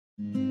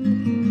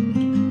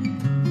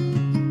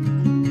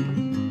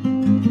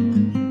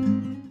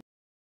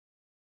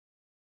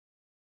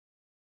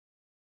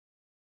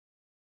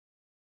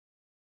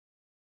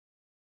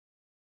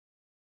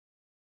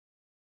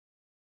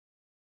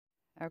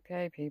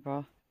Okay,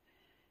 people,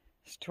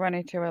 it's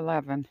 20 to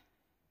 11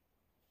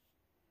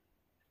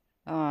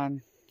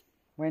 on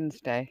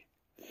Wednesday.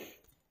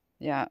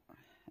 Yeah,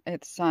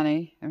 it's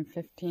sunny and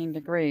 15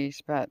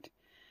 degrees, but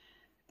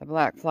the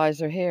black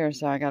flies are here,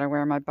 so I gotta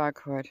wear my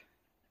bug hood.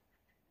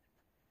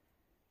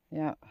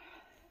 Yeah,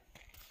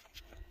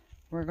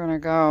 we're gonna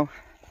go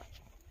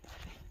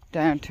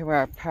down to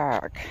our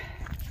park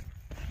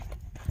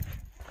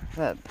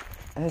that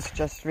has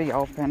just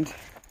reopened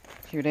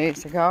a few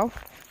days ago.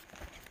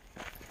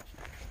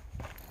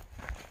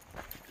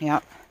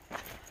 Yeah,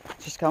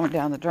 just going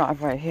down the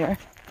driveway here.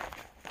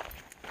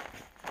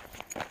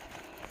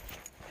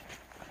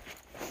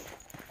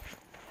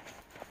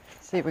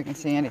 See if we can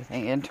see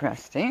anything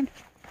interesting.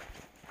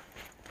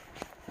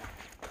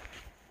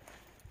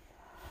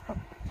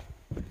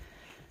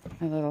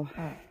 A little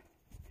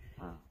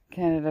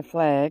Canada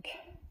flag.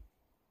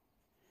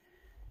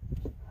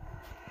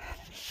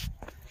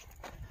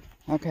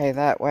 Okay,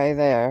 that way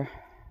there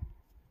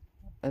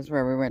is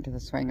where we went to the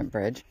swinging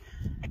bridge.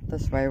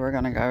 This way we're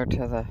gonna go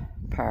to the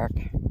park.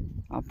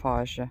 I'll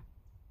pause you.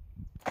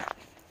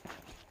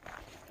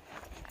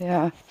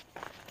 Yeah,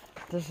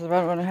 this is what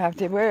I'm gonna have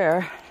to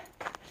wear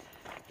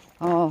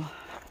all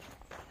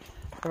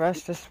the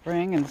rest of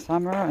spring and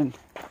summer and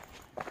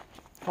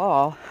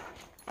fall,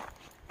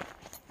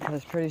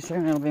 because pretty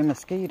soon it'll be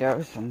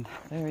mosquitoes, and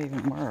they're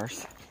even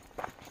worse.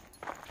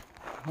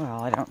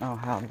 Well, I don't know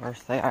how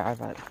worse they are,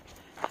 but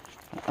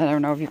I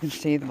don't know if you can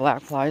see the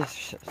black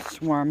flies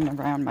swarming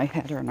around my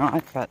head or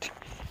not, but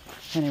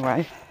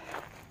anyway.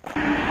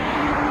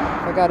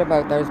 Forgot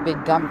about those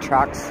big dump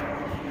trucks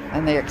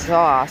and the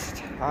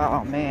exhaust.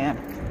 Oh man.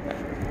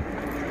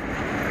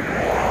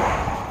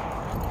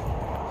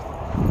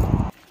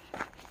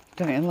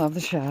 Don't you love the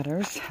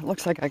shadows? It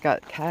looks like I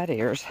got cat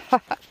ears.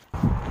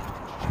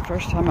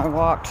 First time I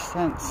walked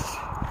since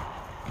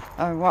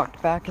I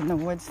walked back in the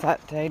woods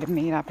that day to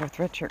meet up with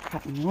Richard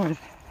cutting wood.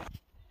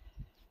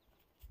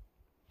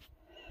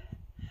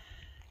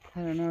 I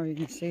don't know if you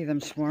can see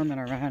them swarming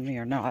around me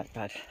or not,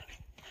 but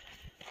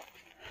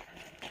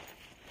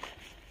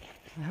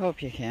I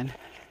hope you can.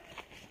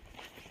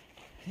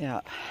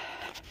 Yeah.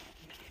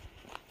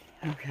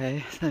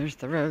 Okay, so there's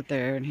the road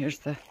there, and here's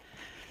the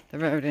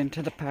road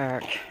into the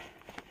park.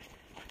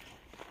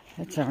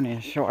 It's only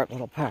a short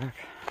little park.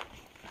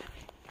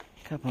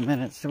 A couple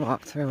minutes to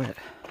walk through it,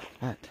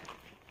 but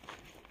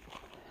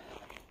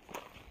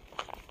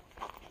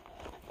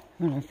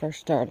when I first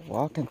started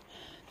walking,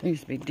 there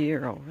used to be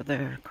deer over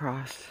there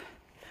across.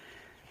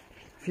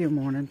 A few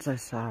mornings I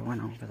saw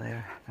one over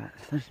there, but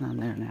there's none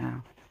there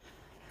now.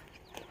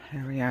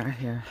 Here we are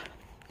here.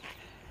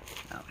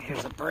 Oh,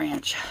 here's a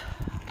branch.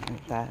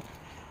 Like that.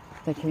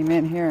 They came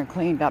in here and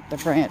cleaned up the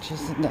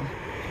branches and the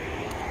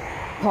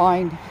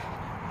pine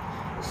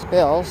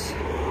spills.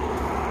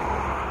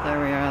 There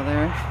we are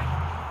there.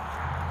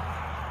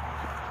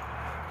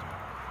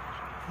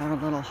 Our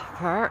little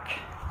park.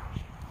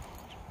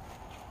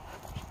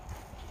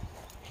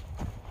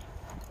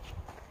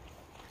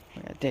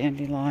 We got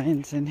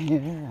dandelions in here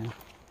and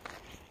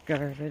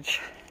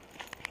garbage.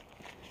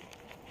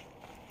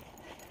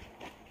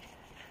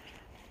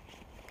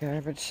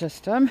 Garbage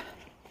system.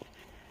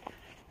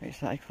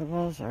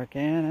 Recyclables,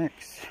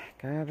 organics,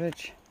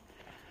 garbage.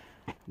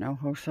 No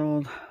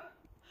household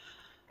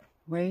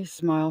waste.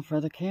 Smile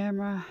for the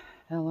camera.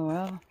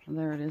 LOL.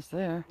 There it is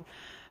there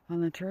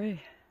on the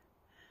tree.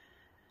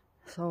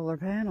 Solar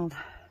paneled.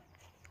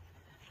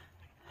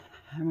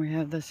 And we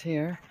have this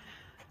here.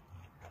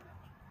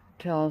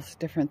 Tells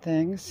different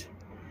things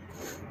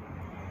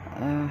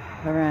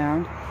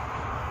around.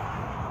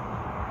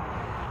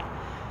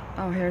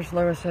 Oh, here's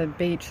Lewishead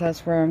Beach.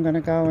 That's where I'm going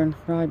to go and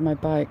ride my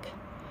bike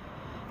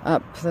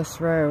up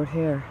this road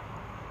here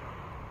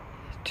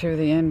to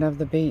the end of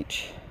the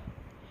beach.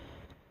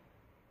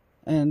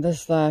 And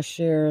this last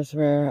year is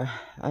where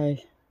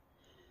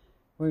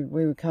we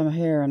would come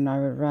here and I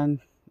would run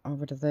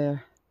over to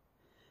there.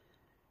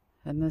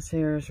 And this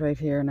here is right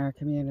here in our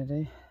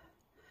community.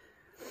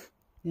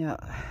 Yeah,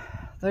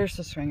 there's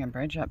the swinging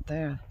bridge up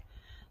there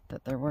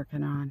that they're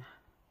working on.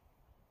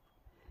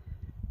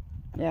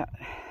 Yeah,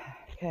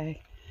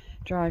 okay.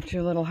 Drive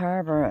to Little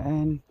Harbor,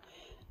 and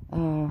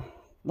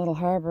Little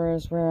Harbor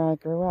is where I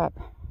grew up.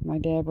 My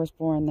dad was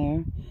born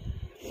there.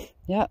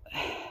 Yep.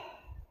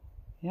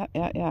 Yeah.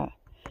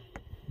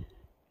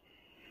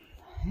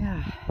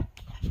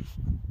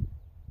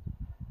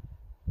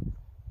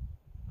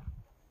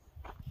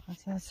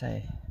 What's that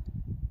say?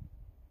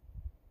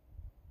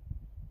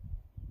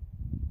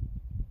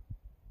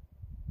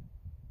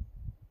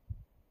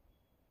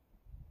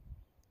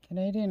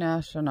 Canadian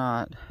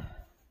astronaut.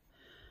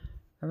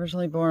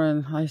 Originally born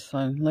in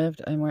Iceland,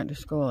 lived and went to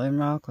school in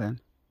Rockland.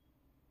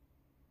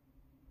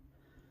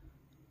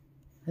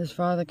 His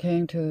father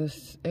came to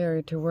this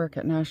area to work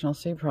at National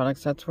Sea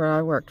Products. That's where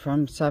I worked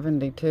from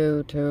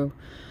 72 to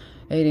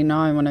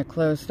 89 when it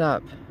closed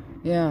up.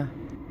 Yeah.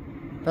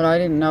 But I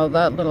didn't know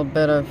that little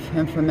bit of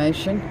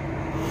information.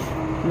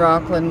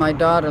 Rockland, my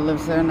daughter,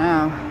 lives there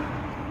now.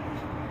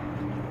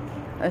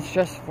 It's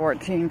just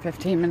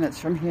 15 minutes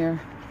from here.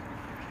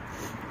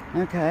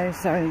 Okay,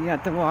 so you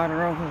got the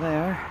water over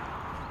there.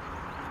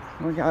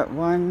 We got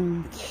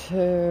 1,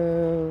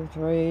 2,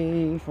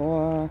 3,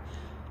 4,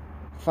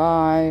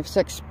 5,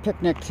 6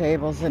 picnic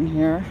tables in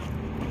here.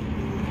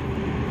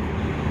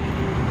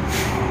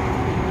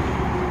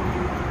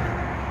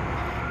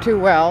 Two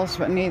wells,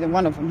 but neither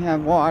one of them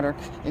have water.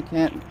 You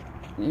can't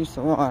use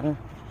the water.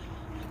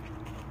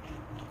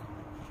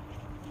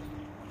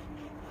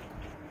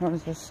 What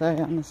does this say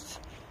on this?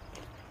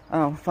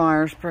 Oh,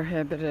 fire's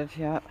prohibited,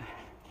 yeah.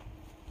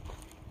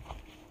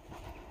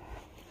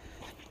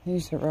 I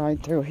used to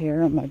ride through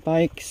here on my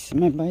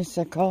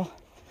bicycle,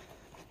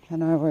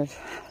 and I would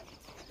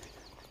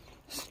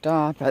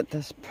stop at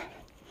this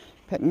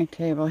picnic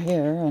table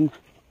here and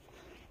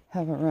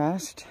have a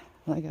rest.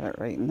 I got it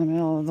right in the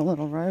middle of the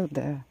little road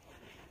there.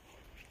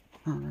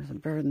 Oh, there's a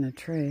bird in the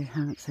tree. I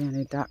don't see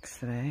any ducks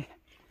today.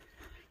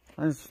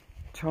 Those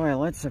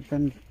toilets have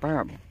been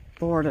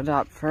boarded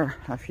up for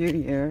a few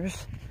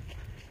years.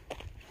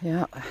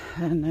 Yeah,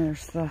 and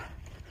there's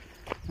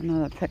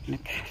another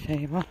picnic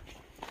table.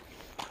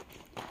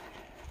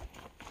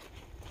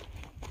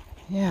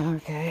 Yeah,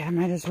 okay, I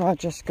might as well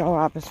just go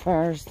up as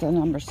far as the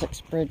number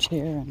 6 bridge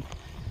here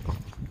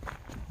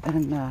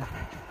and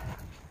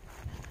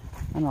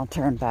I'll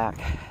turn back.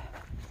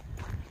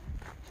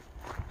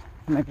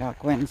 Maybe I'll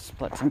go in and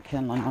split some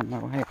kindling on my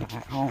way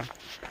back home.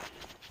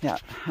 Yeah,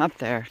 up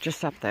there,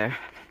 just up there.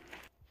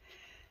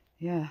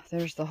 Yeah,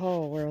 there's the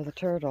hole where the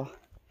turtle.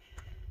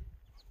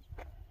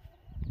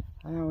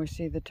 I always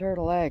see the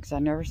turtle eggs. I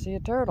never see a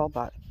turtle,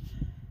 but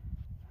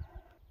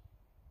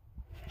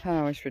I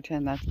always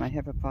pretend that's my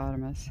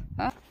hippopotamus.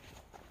 Huh?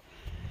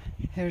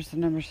 Here's the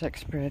number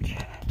 6 bridge.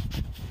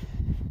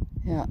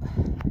 Yeah.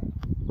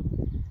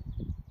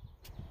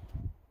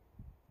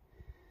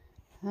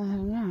 I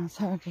don't know, it's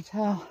hard to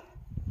tell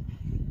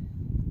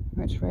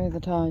which way the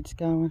tide's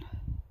going.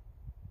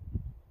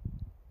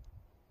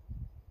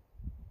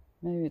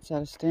 Maybe it's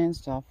at a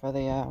standstill for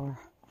the hour.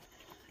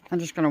 I'm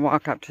just going to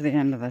walk up to the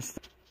end of this.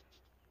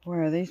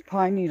 Where are these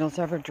pine needles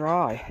ever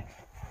dry?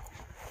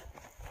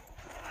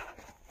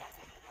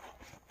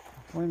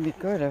 Wouldn't be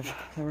good if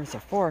there was a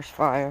forest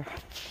fire.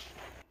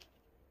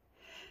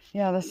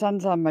 Yeah, the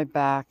sun's on my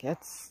back.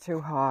 It's too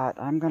hot.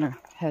 I'm going to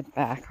head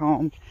back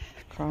home,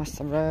 cross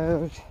the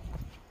road,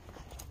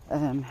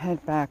 and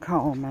head back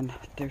home and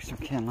do some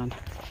kindling.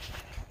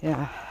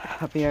 Yeah,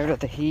 I'll be out of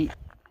the heat.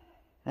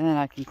 And then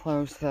I can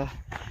close the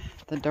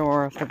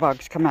door if the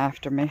bugs come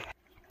after me.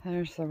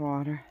 There's the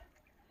water.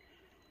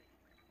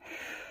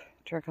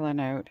 Trickling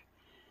out.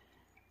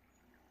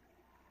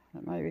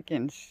 It might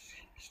be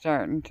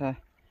starting to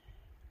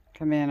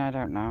come in, I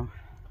don't know.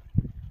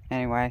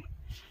 Anyway.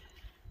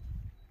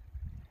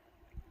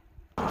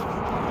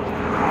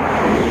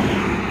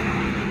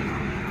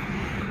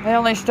 I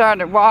only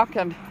started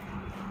walking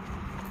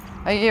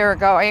a year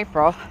ago,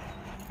 April.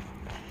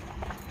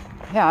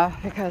 Yeah,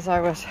 because I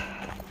was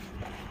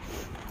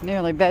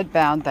nearly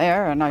bedbound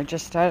there, and I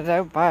just started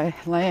out by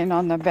laying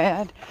on the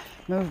bed,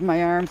 moved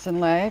my arms and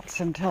legs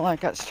until I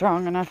got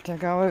strong enough to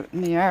go out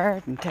in the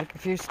yard and take a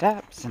few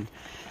steps, and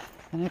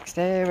the next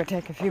day I would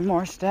take a few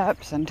more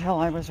steps until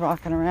I was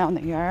walking around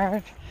the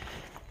yard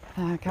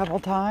a couple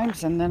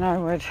times, and then I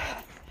would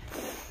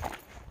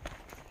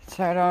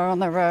start out on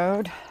the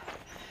road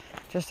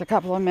just a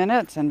couple of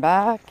minutes and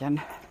back,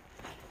 and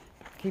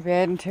keep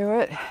adding to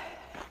it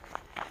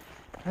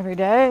every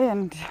day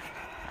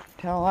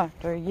until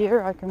after a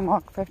year I can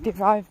walk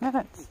 55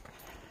 minutes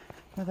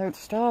without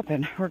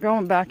stopping. We're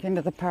going back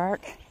into the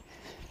park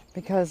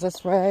because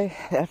this way,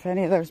 if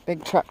any of those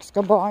big trucks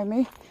go by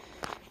me,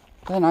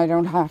 then I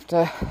don't have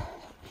to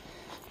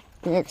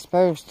be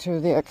exposed to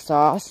the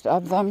exhaust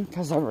of them,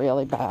 because they're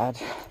really bad.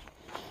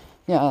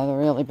 Yeah, they're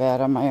really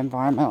bad on my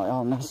environmental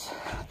illness.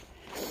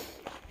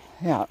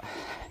 Yeah.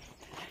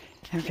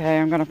 Okay,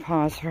 I'm going to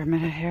pause for a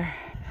minute here.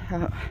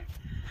 Oh,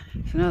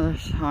 there's another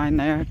sign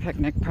there,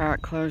 picnic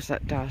park closed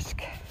at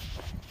dusk.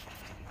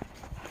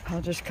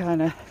 I'll just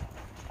kind of...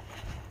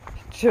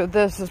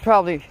 This is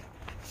probably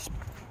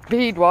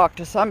speed walk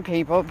to some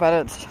people,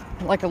 but it's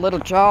like a little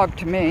jog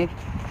to me.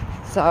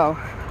 So,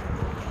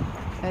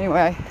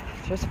 anyway,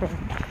 just for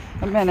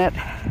a minute,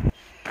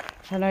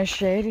 a nice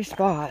shady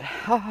spot.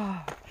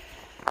 Oh,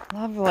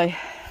 lovely.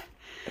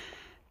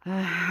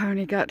 I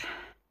only got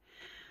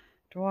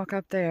to walk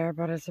up there,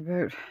 but it's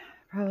about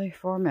probably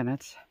 4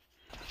 minutes.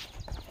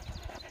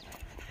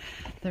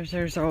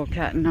 There's old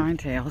cat and nine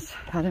tails.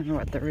 I don't know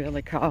what they're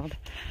really called.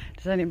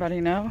 Does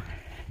anybody know?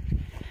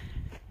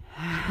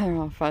 They're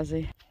all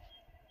fuzzy.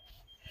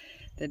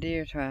 The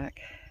deer track.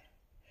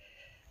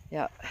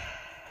 Yep.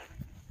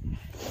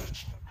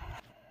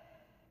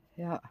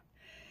 Yeah.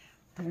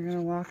 We're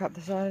gonna walk up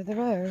the side of the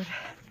road.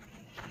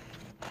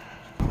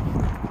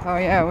 Oh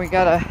yeah, we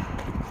got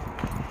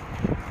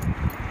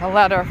a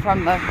letter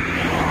from the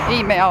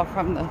email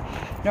from the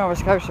Nova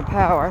Scotia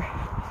Power.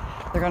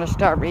 They're going to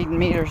start reading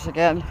meters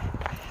again.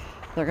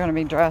 They're going to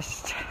be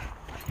dressed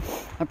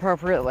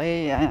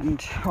appropriately, and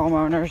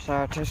homeowners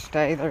are to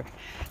stay their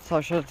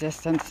social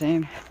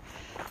distancing.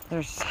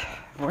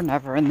 We're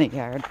never in the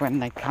yard when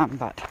they come,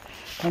 but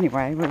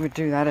anyway, we would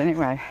do that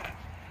anyway.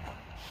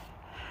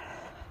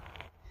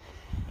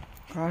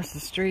 Across the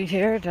street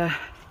here to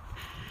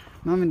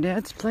Mom and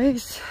Dad's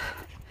place,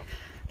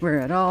 where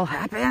it all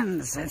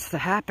happens. It's the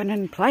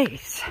happening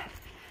place.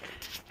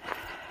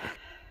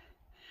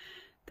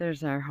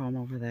 There's our home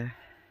over there.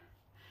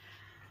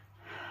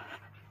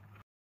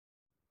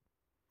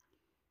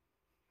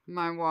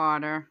 My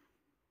water.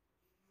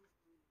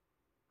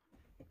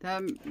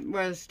 That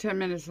was 10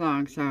 minutes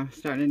long, so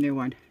starting a new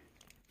one.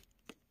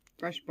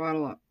 Fresh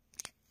bottle up.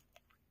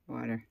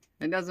 Water.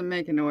 It doesn't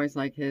make a noise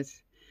like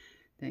his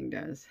thing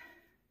does.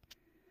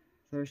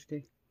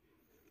 Thirsty.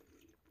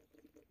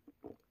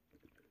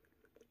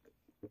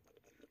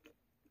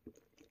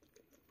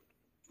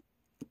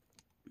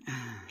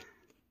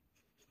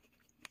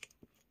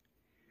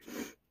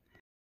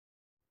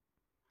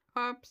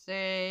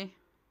 Oopsie.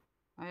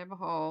 I have a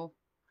hole.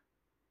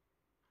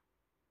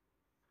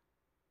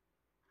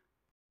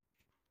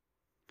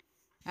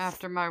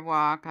 After my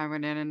walk, I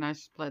went in and I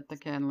split the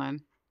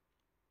kindling.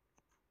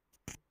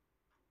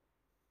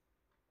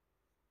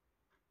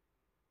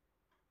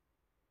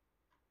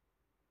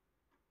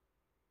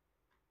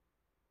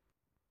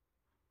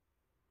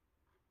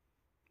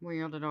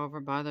 Wheeled it over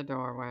by the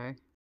doorway.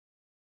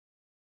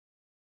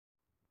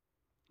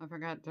 I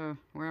forgot to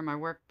wear my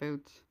work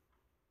boots.